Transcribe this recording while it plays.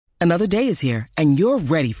Another day is here, and you're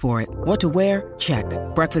ready for it. What to wear? Check.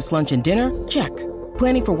 Breakfast, lunch, and dinner? Check.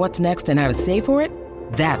 Planning for what's next and how to save for it?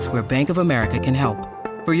 That's where Bank of America can help.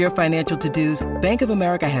 For your financial to-dos, Bank of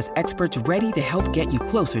America has experts ready to help get you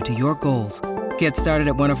closer to your goals. Get started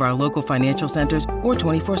at one of our local financial centers or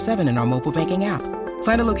 24/7 in our mobile banking app.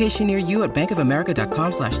 Find a location near you at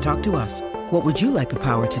bankofamerica.com/talktous. What would you like the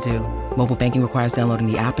power to do? Mobile banking requires downloading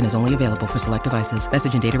the app and is only available for select devices.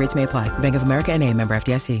 Message and data rates may apply. Bank of America N.A., member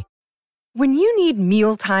FDIC. When you need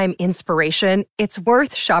mealtime inspiration, it's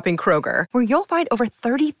worth shopping Kroger, where you'll find over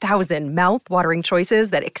 30,000 mouth-watering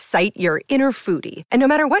choices that excite your inner foodie. And no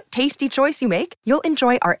matter what tasty choice you make, you'll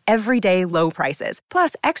enjoy our everyday low prices,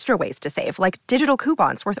 plus extra ways to save, like digital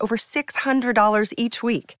coupons worth over $600 each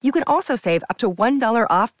week. You can also save up to $1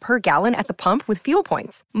 off per gallon at the pump with fuel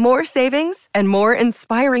points. More savings and more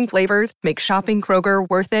inspiring flavors make shopping Kroger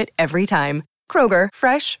worth it every time. Kroger,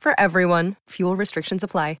 fresh for everyone. Fuel restrictions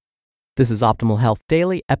apply. This is Optimal Health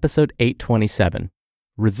Daily, episode 827,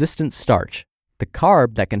 Resistant Starch, the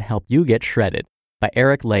carb that can help you get shredded, by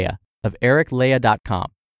Leija of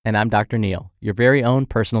Leija.com. And I'm Dr. Neil, your very own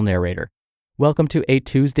personal narrator. Welcome to a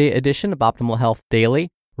Tuesday edition of Optimal Health Daily.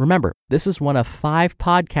 Remember, this is one of 5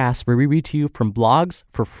 podcasts where we read to you from blogs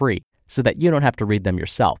for free so that you don't have to read them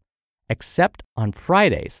yourself. Except on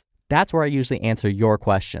Fridays. That's where I usually answer your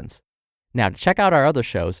questions. Now, to check out our other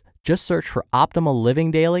shows, just search for Optimal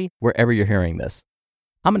Living Daily wherever you're hearing this.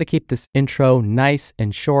 I'm going to keep this intro nice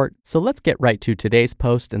and short, so let's get right to today's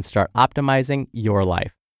post and start optimizing your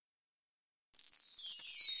life.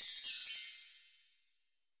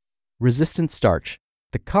 Resistant Starch,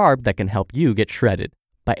 the carb that can help you get shredded,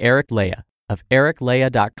 by Leija of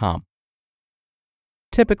Leija.com.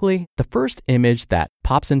 Typically, the first image that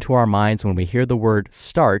pops into our minds when we hear the word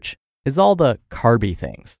starch is all the carby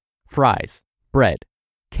things. Fries, bread,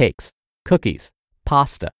 cakes, cookies,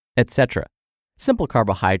 pasta, etc. Simple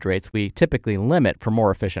carbohydrates we typically limit for more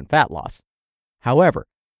efficient fat loss. However,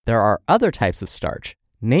 there are other types of starch,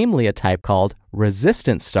 namely a type called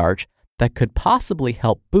resistant starch, that could possibly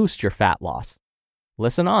help boost your fat loss.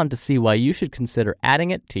 Listen on to see why you should consider adding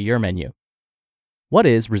it to your menu. What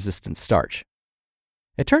is resistant starch?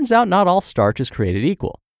 It turns out not all starch is created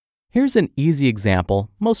equal. Here's an easy example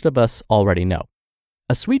most of us already know.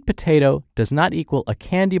 A sweet potato does not equal a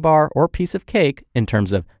candy bar or piece of cake in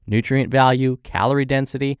terms of nutrient value, calorie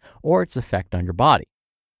density, or its effect on your body.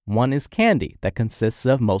 One is candy that consists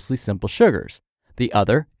of mostly simple sugars. The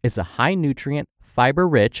other is a high-nutrient,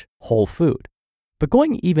 fiber-rich whole food. But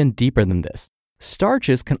going even deeper than this,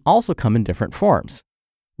 starches can also come in different forms.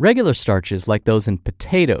 Regular starches like those in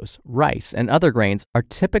potatoes, rice, and other grains are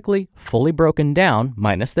typically fully broken down,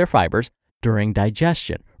 minus their fibers, during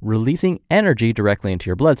digestion, releasing energy directly into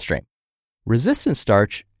your bloodstream. Resistant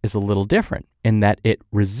starch is a little different in that it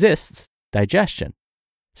resists digestion.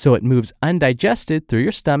 So it moves undigested through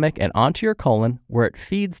your stomach and onto your colon, where it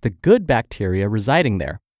feeds the good bacteria residing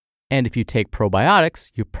there. And if you take probiotics,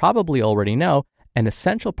 you probably already know an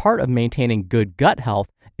essential part of maintaining good gut health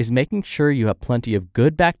is making sure you have plenty of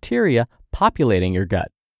good bacteria populating your gut.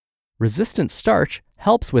 Resistant starch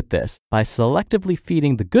helps with this by selectively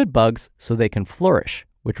feeding the good bugs so they can flourish,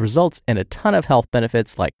 which results in a ton of health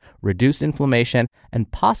benefits like reduced inflammation and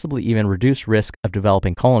possibly even reduced risk of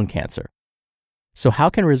developing colon cancer. So how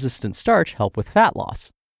can resistant starch help with fat loss?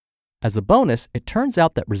 As a bonus, it turns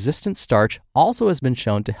out that resistant starch also has been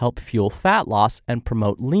shown to help fuel fat loss and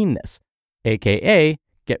promote leanness, aka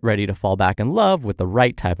get ready to fall back in love with the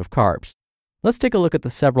right type of carbs. Let's take a look at the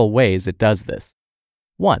several ways it does this.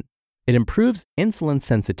 1. It improves insulin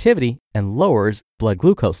sensitivity and lowers blood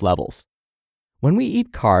glucose levels. When we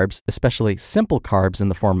eat carbs, especially simple carbs in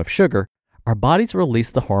the form of sugar, our bodies release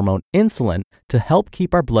the hormone insulin to help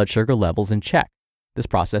keep our blood sugar levels in check. This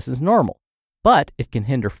process is normal, but it can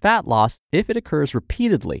hinder fat loss if it occurs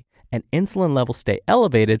repeatedly and insulin levels stay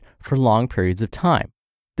elevated for long periods of time.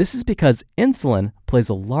 This is because insulin plays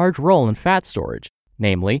a large role in fat storage.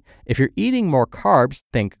 Namely, if you're eating more carbs,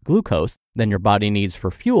 think glucose, than your body needs for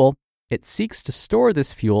fuel, it seeks to store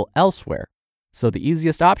this fuel elsewhere. So the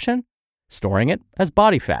easiest option? Storing it as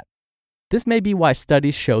body fat. This may be why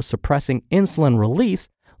studies show suppressing insulin release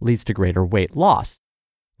leads to greater weight loss.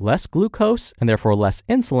 Less glucose, and therefore less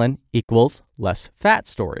insulin, equals less fat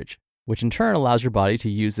storage, which in turn allows your body to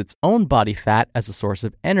use its own body fat as a source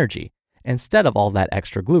of energy, instead of all that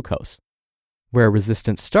extra glucose. Where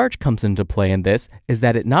resistant starch comes into play in this is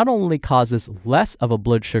that it not only causes less of a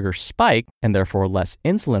blood sugar spike, and therefore less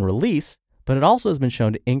insulin release, but it also has been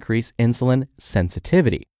shown to increase insulin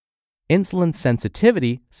sensitivity. Insulin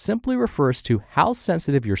sensitivity simply refers to how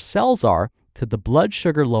sensitive your cells are to the blood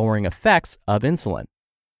sugar lowering effects of insulin.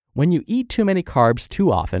 When you eat too many carbs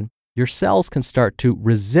too often, your cells can start to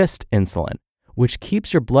resist insulin, which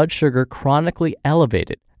keeps your blood sugar chronically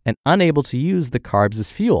elevated and unable to use the carbs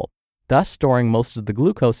as fuel, thus storing most of the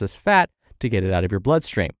glucose as fat to get it out of your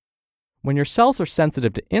bloodstream. When your cells are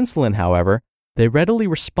sensitive to insulin, however, they readily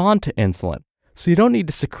respond to insulin, so you don't need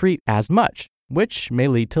to secrete as much, which may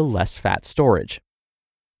lead to less fat storage.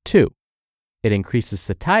 2. It increases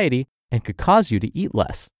satiety and could cause you to eat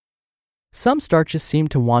less. Some starches seem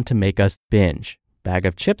to want to make us binge. Bag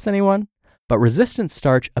of chips, anyone? But resistant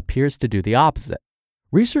starch appears to do the opposite.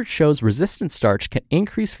 Research shows resistant starch can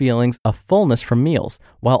increase feelings of fullness from meals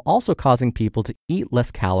while also causing people to eat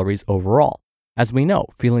less calories overall. As we know,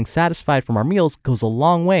 feeling satisfied from our meals goes a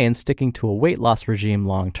long way in sticking to a weight loss regime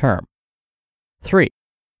long term. 3.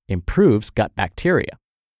 Improves gut bacteria.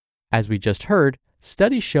 As we just heard,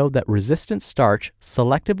 studies show that resistant starch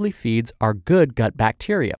selectively feeds our good gut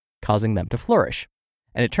bacteria, causing them to flourish.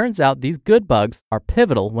 And it turns out these good bugs are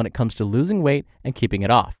pivotal when it comes to losing weight and keeping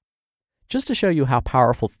it off. Just to show you how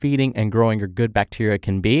powerful feeding and growing your good bacteria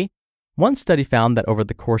can be, one study found that over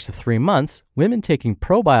the course of 3 months, women taking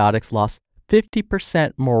probiotics lost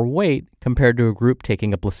 50% more weight compared to a group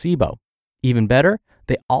taking a placebo. Even better,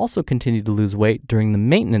 they also continued to lose weight during the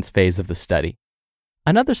maintenance phase of the study.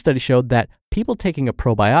 Another study showed that people taking a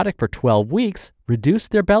probiotic for 12 weeks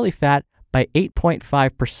reduced their belly fat by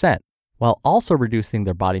 8.5%, while also reducing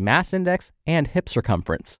their body mass index and hip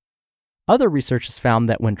circumference. Other researchers found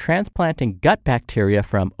that when transplanting gut bacteria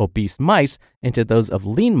from obese mice into those of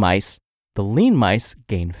lean mice, the lean mice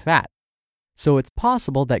gained fat. So it's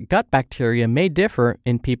possible that gut bacteria may differ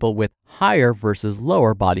in people with higher versus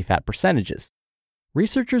lower body fat percentages.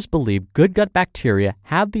 Researchers believe good gut bacteria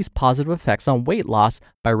have these positive effects on weight loss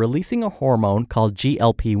by releasing a hormone called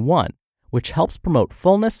GLP-1, which helps promote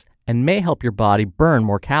fullness and may help your body burn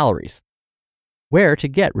more calories. Where to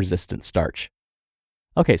get resistant starch?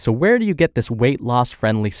 Okay, so where do you get this weight loss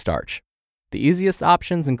friendly starch? The easiest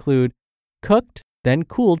options include cooked, then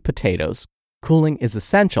cooled potatoes. Cooling is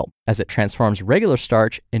essential as it transforms regular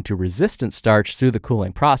starch into resistant starch through the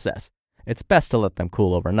cooling process. It's best to let them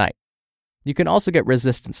cool overnight. You can also get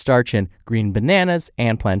resistant starch in green bananas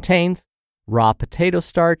and plantains, raw potato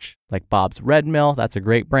starch like Bob's Red Mill, that's a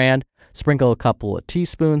great brand. Sprinkle a couple of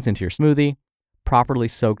teaspoons into your smoothie. Properly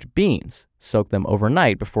soaked beans, soak them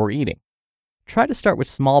overnight before eating. Try to start with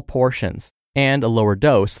small portions and a lower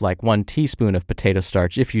dose like 1 teaspoon of potato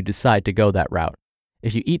starch if you decide to go that route.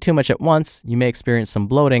 If you eat too much at once, you may experience some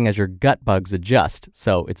bloating as your gut bugs adjust,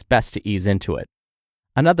 so it's best to ease into it.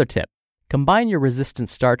 Another tip, combine your resistant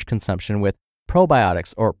starch consumption with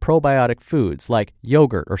probiotics or probiotic foods like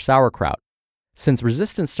yogurt or sauerkraut. Since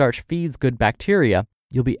resistant starch feeds good bacteria,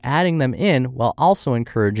 you'll be adding them in while also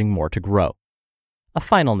encouraging more to grow. A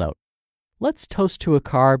final note, let's toast to a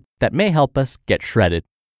carb that may help us get shredded.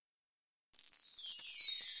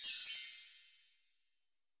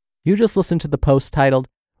 You just listened to the post titled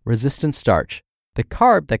Resistant Starch, the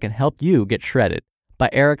carb that can help you get shredded by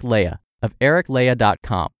Leija of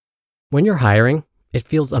ericleija.com. When you're hiring, it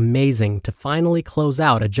feels amazing to finally close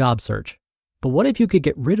out a job search. But what if you could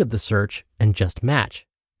get rid of the search and just match?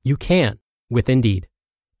 You can with Indeed.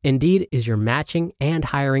 Indeed is your matching and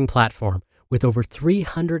hiring platform with over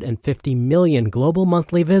 350 million global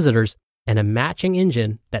monthly visitors and a matching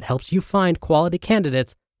engine that helps you find quality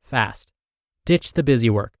candidates fast. Ditch the busy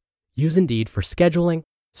work. Use Indeed for scheduling,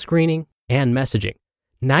 screening, and messaging.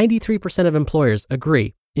 93% of employers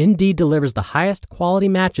agree Indeed delivers the highest quality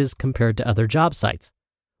matches compared to other job sites.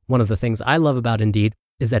 One of the things I love about Indeed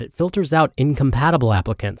is that it filters out incompatible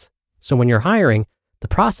applicants. So when you're hiring, the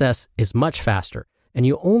process is much faster, and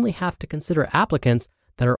you only have to consider applicants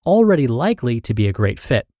that are already likely to be a great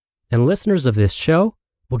fit. And listeners of this show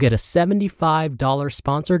will get a $75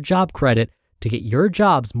 sponsored job credit to get your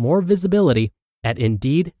jobs more visibility at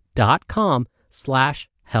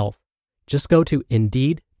Indeed.com/health. Just go to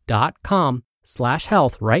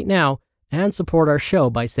Indeed.com/health right now and support our show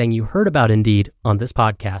by saying you heard about Indeed on this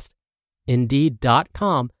podcast.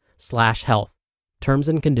 Indeed.com/health. Terms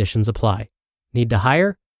and conditions apply. Need to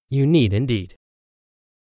hire? You need Indeed.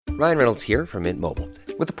 Ryan Reynolds here from Mint Mobile.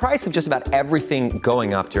 With the price of just about everything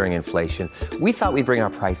going up during inflation, we thought we'd bring our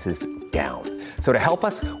prices down. So to help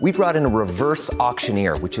us, we brought in a reverse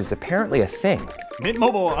auctioneer, which is apparently a thing. Mint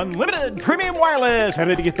Mobile Unlimited Premium Wireless. How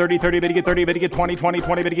to get 30, 30, bit to get 30, bit to get 20, 20,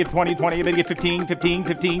 20, bit to get 20, 20, bit to get 15, 15,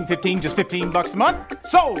 15, 15, just $15 a month?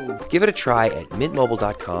 Sold! Give it a try at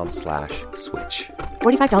mintmobile.com/switch.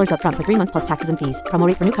 $45 up front for 3 months plus taxes and fees. Promo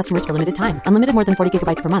rate for new customers for limited time. Unlimited more than 40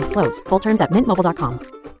 gigabytes per month slows. Full terms at mintmobile.com.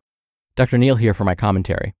 Dr. Neil here for my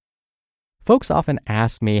commentary. Folks often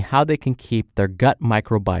ask me how they can keep their gut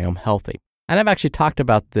microbiome healthy. And I've actually talked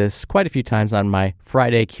about this quite a few times on my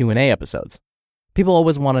Friday Q&A episodes. People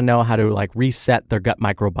always want to know how to reset their gut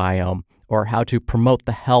microbiome or how to promote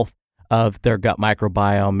the health of their gut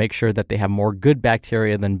microbiome, make sure that they have more good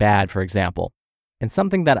bacteria than bad, for example. And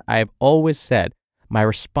something that I've always said, my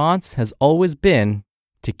response has always been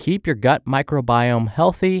to keep your gut microbiome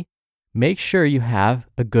healthy, make sure you have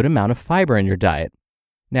a good amount of fiber in your diet.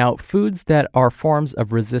 Now, foods that are forms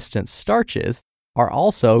of resistant starches are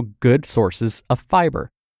also good sources of fiber.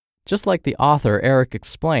 Just like the author Eric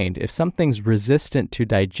explained, if something's resistant to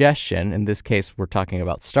digestion, in this case we're talking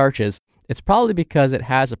about starches, it's probably because it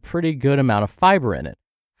has a pretty good amount of fiber in it.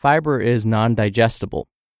 Fiber is non-digestible.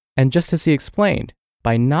 And just as he explained,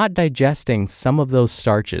 by not digesting some of those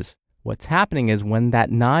starches, what's happening is when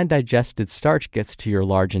that non-digested starch gets to your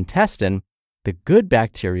large intestine, the good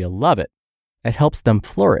bacteria love it. It helps them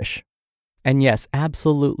flourish. And yes,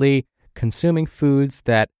 absolutely, consuming foods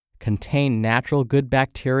that contain natural good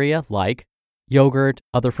bacteria like yogurt,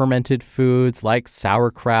 other fermented foods like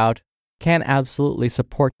sauerkraut can absolutely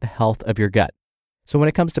support the health of your gut. So when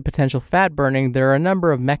it comes to potential fat burning, there are a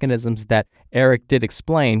number of mechanisms that Eric did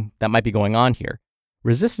explain that might be going on here.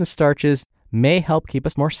 Resistant starches may help keep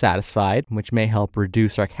us more satisfied, which may help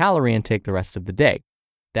reduce our calorie intake the rest of the day.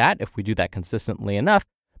 That, if we do that consistently enough,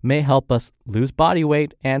 may help us lose body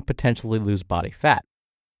weight and potentially lose body fat.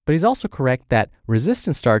 But he's also correct that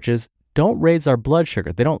resistant starches don't raise our blood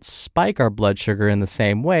sugar. They don't spike our blood sugar in the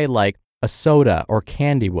same way like a soda or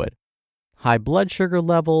candy would. High blood sugar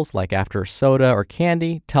levels, like after a soda or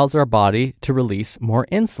candy, tells our body to release more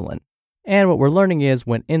insulin. And what we're learning is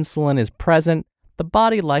when insulin is present, the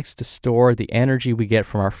body likes to store the energy we get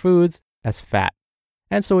from our foods as fat.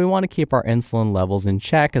 And so we want to keep our insulin levels in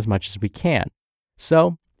check as much as we can.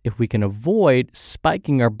 So if we can avoid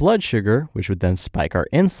spiking our blood sugar, which would then spike our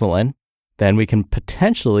insulin, then we can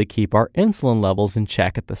potentially keep our insulin levels in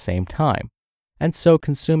check at the same time. And so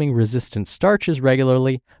consuming resistant starches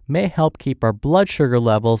regularly may help keep our blood sugar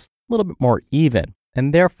levels a little bit more even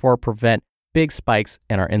and therefore prevent big spikes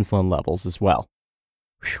in our insulin levels as well.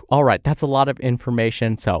 Whew. All right, that's a lot of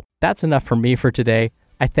information. So that's enough for me for today.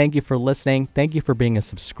 I thank you for listening. Thank you for being a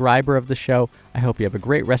subscriber of the show. I hope you have a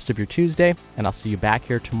great rest of your Tuesday, and I'll see you back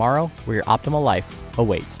here tomorrow where your optimal life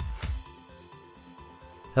awaits.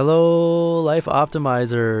 Hello, Life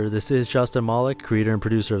Optimizer. This is Justin Malik, creator and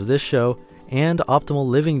producer of this show and Optimal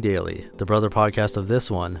Living Daily, the brother podcast of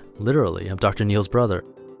this one. Literally, I'm Dr. Neil's brother.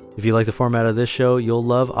 If you like the format of this show, you'll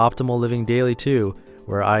love Optimal Living Daily too,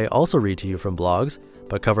 where I also read to you from blogs,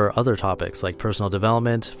 but cover other topics like personal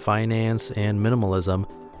development, finance, and minimalism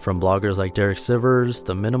from bloggers like Derek Sivers,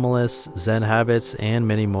 The Minimalists, Zen Habits, and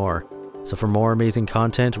many more. So for more amazing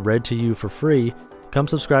content read to you for free, come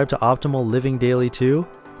subscribe to Optimal Living Daily too,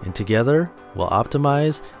 and together we'll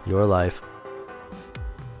optimize your life.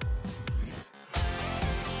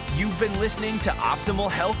 You've been listening to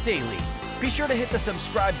Optimal Health Daily. Be sure to hit the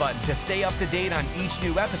subscribe button to stay up to date on each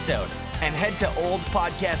new episode, and head to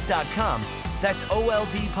oldpodcast.com. That's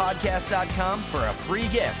oldpodcast.com for a free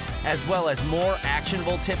gift, as well as more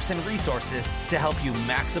actionable tips and resources to help you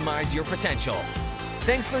maximize your potential.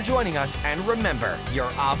 Thanks for joining us, and remember, your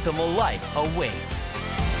optimal life awaits.